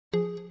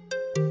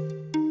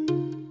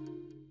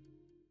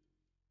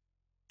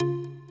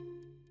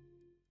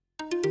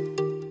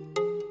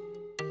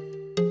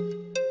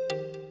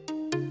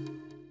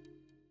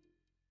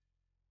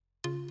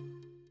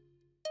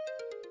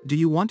Do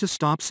you want to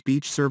stop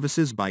speech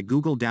services by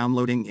Google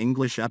downloading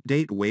English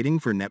update waiting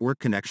for network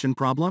connection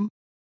problem?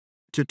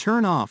 To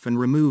turn off and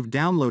remove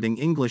downloading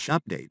English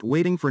update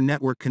waiting for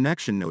network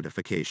connection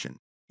notification,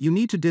 you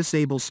need to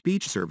disable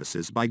speech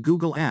services by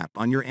Google app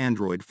on your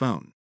Android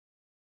phone.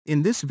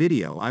 In this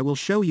video I will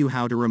show you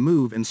how to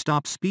remove and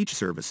stop speech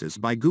services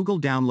by Google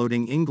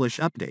downloading English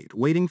update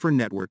waiting for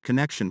network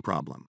connection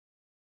problem.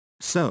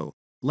 So,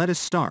 let us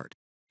start.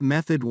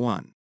 Method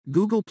 1.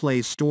 Google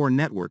Play Store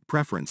Network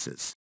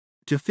Preferences.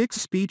 To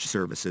fix speech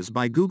services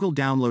by Google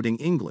downloading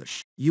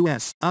English,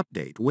 US,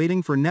 update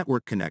waiting for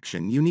network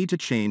connection, you need to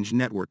change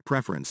network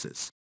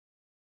preferences.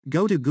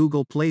 Go to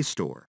Google Play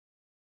Store.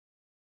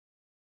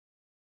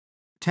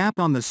 Tap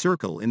on the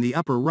circle in the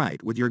upper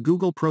right with your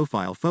Google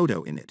profile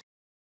photo in it.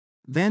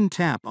 Then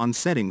tap on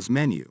Settings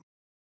menu.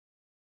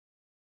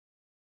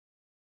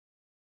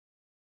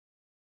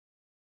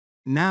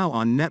 Now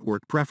on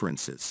Network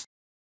Preferences.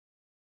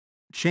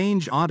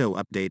 Change Auto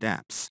Update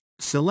Apps.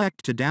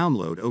 Select to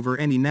download over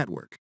any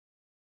network.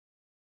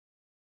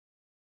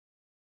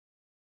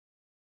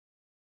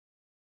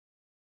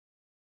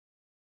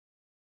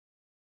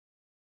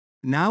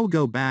 Now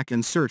go back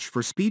and search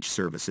for speech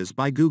services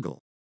by Google.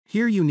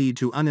 Here you need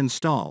to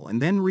uninstall and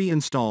then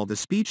reinstall the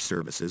speech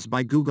services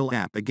by Google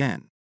app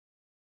again.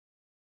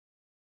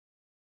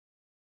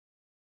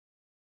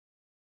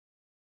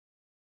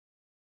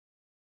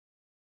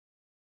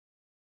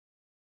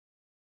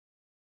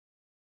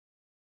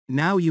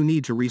 Now you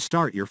need to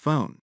restart your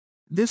phone.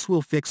 This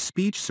will fix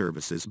speech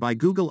services by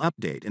Google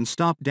update and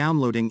stop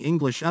downloading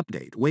English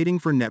update waiting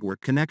for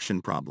network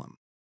connection problem.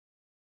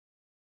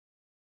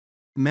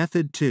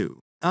 Method 2.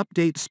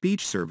 Update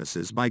speech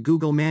services by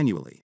Google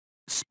manually.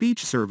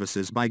 Speech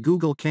services by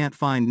Google can't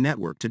find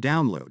network to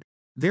download,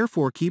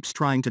 therefore keeps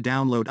trying to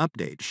download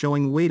update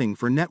showing waiting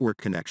for network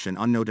connection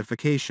on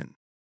notification.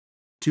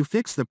 To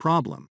fix the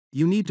problem,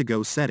 you need to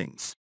go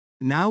Settings.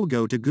 Now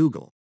go to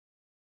Google.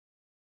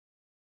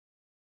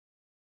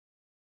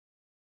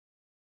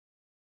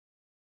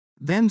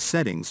 Then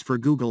Settings for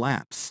Google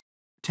Apps.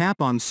 Tap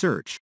on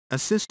Search,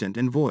 Assistant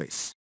and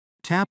Voice.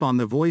 Tap on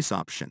the Voice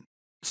option.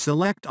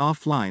 Select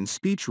Offline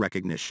Speech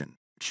Recognition.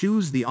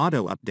 Choose the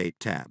Auto Update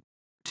tab.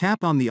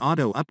 Tap on the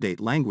Auto Update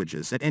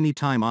Languages at any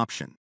time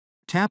option.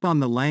 Tap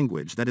on the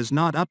language that is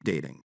not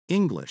updating,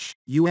 English,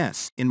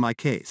 US, in my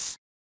case.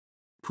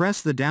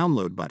 Press the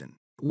Download button.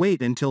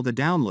 Wait until the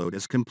download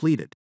is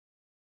completed.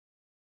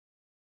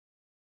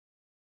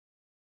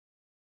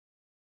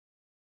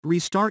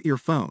 Restart your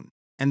phone,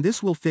 and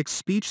this will fix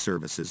speech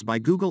services by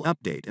Google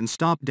update and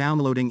stop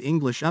downloading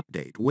English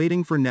update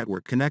waiting for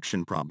network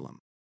connection problem.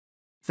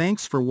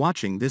 Thanks for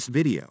watching this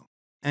video.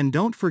 And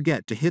don't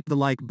forget to hit the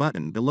like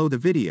button below the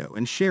video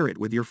and share it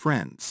with your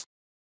friends.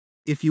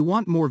 If you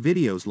want more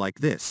videos like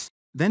this,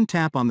 then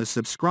tap on the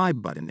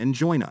subscribe button and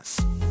join us.